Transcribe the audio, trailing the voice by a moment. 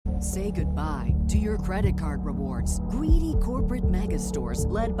Say goodbye to your credit card rewards. Greedy corporate mega stores,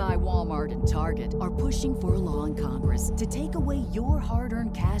 led by Walmart and Target, are pushing for a law in Congress to take away your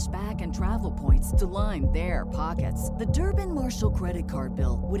hard-earned cash back and travel points to line their pockets. The Durbin-Marshall credit card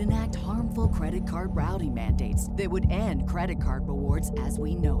bill would enact harmful credit card routing mandates that would end credit card rewards as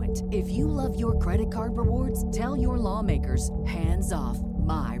we know it. If you love your credit card rewards, tell your lawmakers, hands off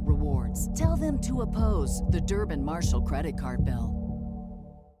my rewards. Tell them to oppose the Durbin-Marshall credit card bill.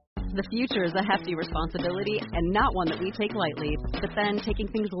 The future is a hefty responsibility and not one that we take lightly. But then taking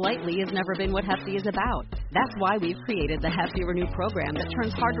things lightly has never been what Hefty is about. That's why we've created the Hefty Renew program that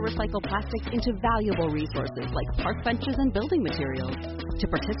turns hard-to-recycle plastics into valuable resources like park benches and building materials. To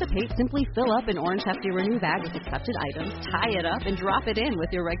participate, simply fill up an orange Hefty Renew bag with accepted items, tie it up, and drop it in with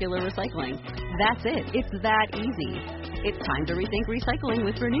your regular recycling. That's it. It's that easy. It's time to rethink recycling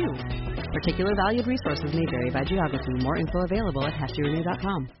with Renew. Particular valued resources may vary by geography. More info available at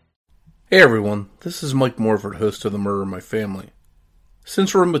heftyrenew.com. Hey everyone, this is Mike Morford, host of The Murder in My Family.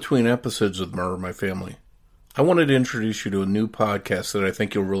 Since we're in between episodes of The Murder in My Family, I wanted to introduce you to a new podcast that I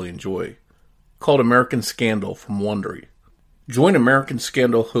think you'll really enjoy, called American Scandal from Wondery. Join American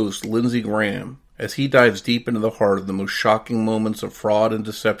Scandal host Lindsey Graham as he dives deep into the heart of the most shocking moments of fraud and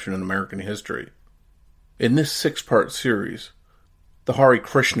deception in American history. In this 6-part series, the Hare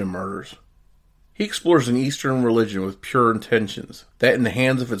Krishna murders, he explores an Eastern religion with pure intentions that, in the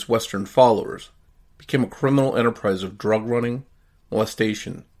hands of its Western followers, became a criminal enterprise of drug running,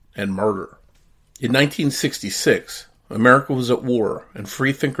 molestation, and murder. In 1966, America was at war, and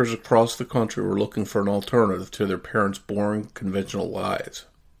freethinkers across the country were looking for an alternative to their parents' boring, conventional lives.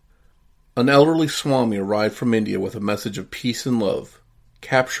 An elderly Swami arrived from India with a message of peace and love,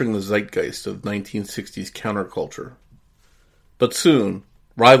 capturing the zeitgeist of 1960s counterculture. But soon,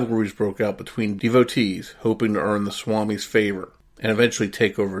 rivalries broke out between devotees hoping to earn the Swami's favor and eventually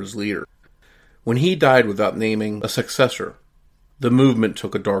take over as leader. When he died without naming a successor, the movement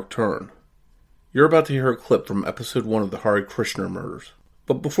took a dark turn. You're about to hear a clip from episode 1 of the Hare Krishna murders.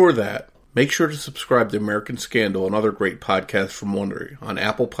 But before that, make sure to subscribe to American Scandal and other great podcasts from Wondery on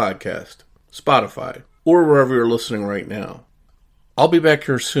Apple Podcast, Spotify, or wherever you're listening right now. I'll be back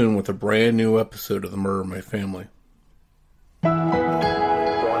here soon with a brand new episode of The Murder in My Family.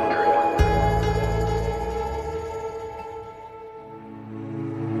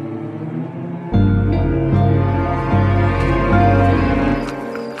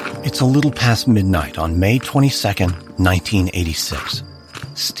 It's a little past midnight on May 22nd, 1986.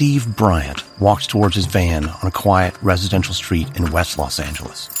 Steve Bryant walks towards his van on a quiet residential street in West Los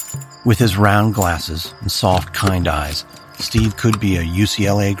Angeles. With his round glasses and soft, kind eyes, Steve could be a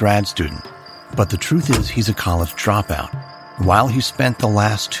UCLA grad student. But the truth is he's a college dropout. While he spent the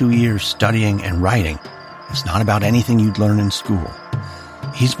last 2 years studying and writing, it's not about anything you'd learn in school.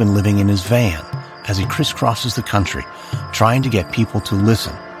 He's been living in his van as he crisscrosses the country, trying to get people to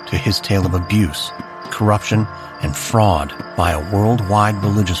listen to his tale of abuse, corruption, and fraud by a worldwide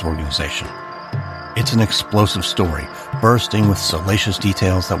religious organization. It's an explosive story, bursting with salacious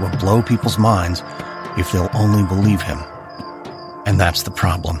details that will blow people's minds if they'll only believe him. And that's the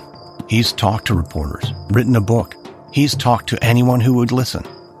problem. He's talked to reporters, written a book. He's talked to anyone who would listen.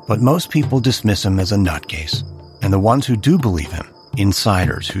 But most people dismiss him as a nutcase. And the ones who do believe him,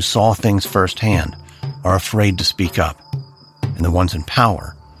 insiders who saw things firsthand, are afraid to speak up. And the ones in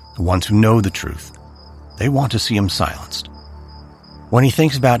power, the ones who know the truth, they want to see him silenced. When he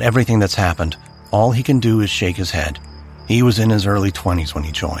thinks about everything that's happened, all he can do is shake his head. He was in his early 20s when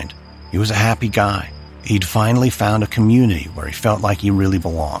he joined. He was a happy guy. He'd finally found a community where he felt like he really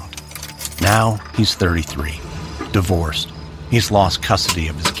belonged. Now he's 33, divorced. He's lost custody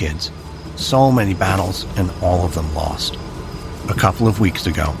of his kids. So many battles and all of them lost. A couple of weeks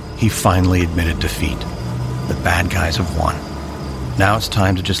ago, he finally admitted defeat. The bad guys have won. Now it's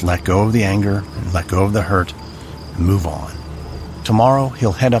time to just let go of the anger and let go of the hurt and move on. Tomorrow,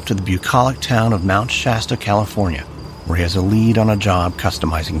 he'll head up to the bucolic town of Mount Shasta, California, where he has a lead on a job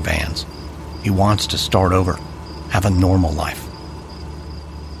customizing vans. He wants to start over, have a normal life.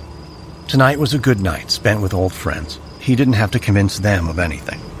 Tonight was a good night spent with old friends. He didn't have to convince them of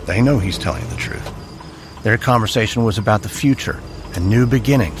anything. They know he's telling the truth. Their conversation was about the future and new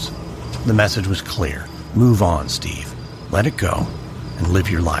beginnings. The message was clear. Move on, Steve. Let it go and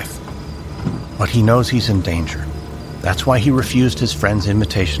live your life. But he knows he's in danger. That's why he refused his friend's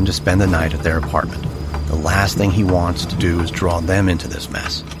invitation to spend the night at their apartment. The last thing he wants to do is draw them into this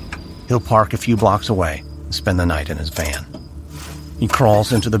mess. He'll park a few blocks away and spend the night in his van. He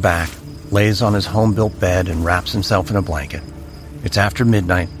crawls into the back, lays on his home-built bed, and wraps himself in a blanket. It's after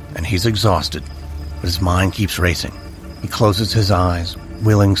midnight, and he's exhausted, but his mind keeps racing. He closes his eyes,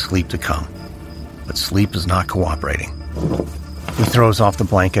 willing sleep to come. But sleep is not cooperating. He throws off the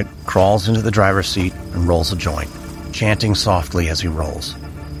blanket, crawls into the driver's seat, and rolls a joint, chanting softly as he rolls.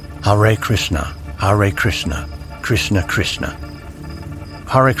 Hare Krishna, Hare Krishna, Krishna Krishna.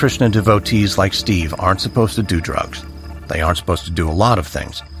 Hare Krishna devotees like Steve aren't supposed to do drugs. They aren't supposed to do a lot of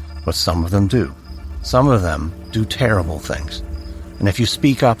things, but some of them do. Some of them do terrible things. And if you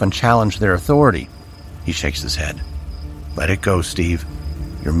speak up and challenge their authority, he shakes his head. Let it go, Steve.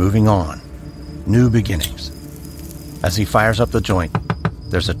 You're moving on. New beginnings. As he fires up the joint,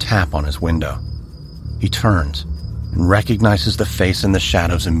 there's a tap on his window. He turns and recognizes the face in the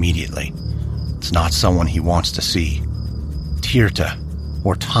shadows immediately. It's not someone he wants to see. Tirta,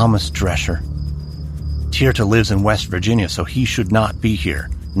 or Thomas Drescher. Tirta lives in West Virginia, so he should not be here.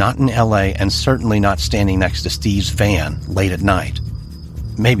 Not in L.A., and certainly not standing next to Steve's van late at night.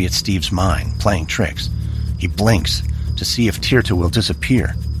 Maybe it's Steve's mind, playing tricks. He blinks to see if Tirta will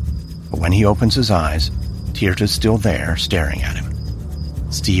disappear. But when he opens his eyes, Tirta's still there, staring at him.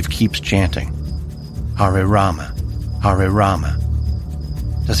 Steve keeps chanting, Hare Rama, Hare Rama.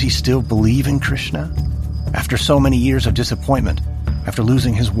 Does he still believe in Krishna? After so many years of disappointment, after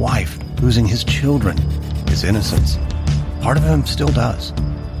losing his wife, losing his children, his innocence, part of him still does.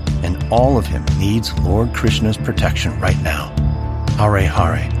 And all of him needs Lord Krishna's protection right now. Hare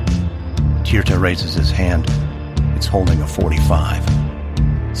Hare. Tirta raises his hand. It's holding a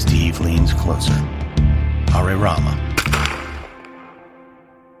 .45. Steve leans closer. Hare Rama.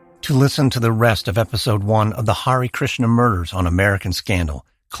 To listen to the rest of Episode 1 of the Hare Krishna Murders on American Scandal,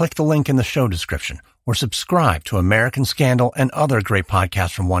 click the link in the show description or subscribe to American Scandal and other great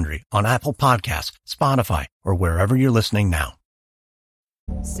podcasts from Wondery on Apple Podcasts, Spotify, or wherever you're listening now.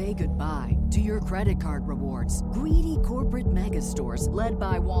 Say goodbye to your credit card rewards. Greedy corporate mega stores, led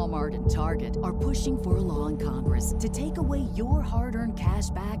by Walmart and Target, are pushing for a law in Congress to take away your hard-earned cash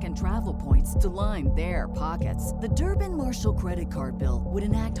back and travel points to line their pockets. The Durbin-Marshall credit card bill would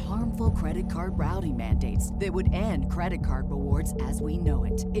enact harmful credit card routing mandates that would end credit card rewards as we know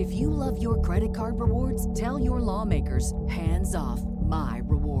it. If you love your credit card rewards, tell your lawmakers, hands off my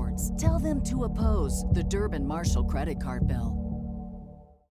rewards. Tell them to oppose the Durbin-Marshall credit card bill.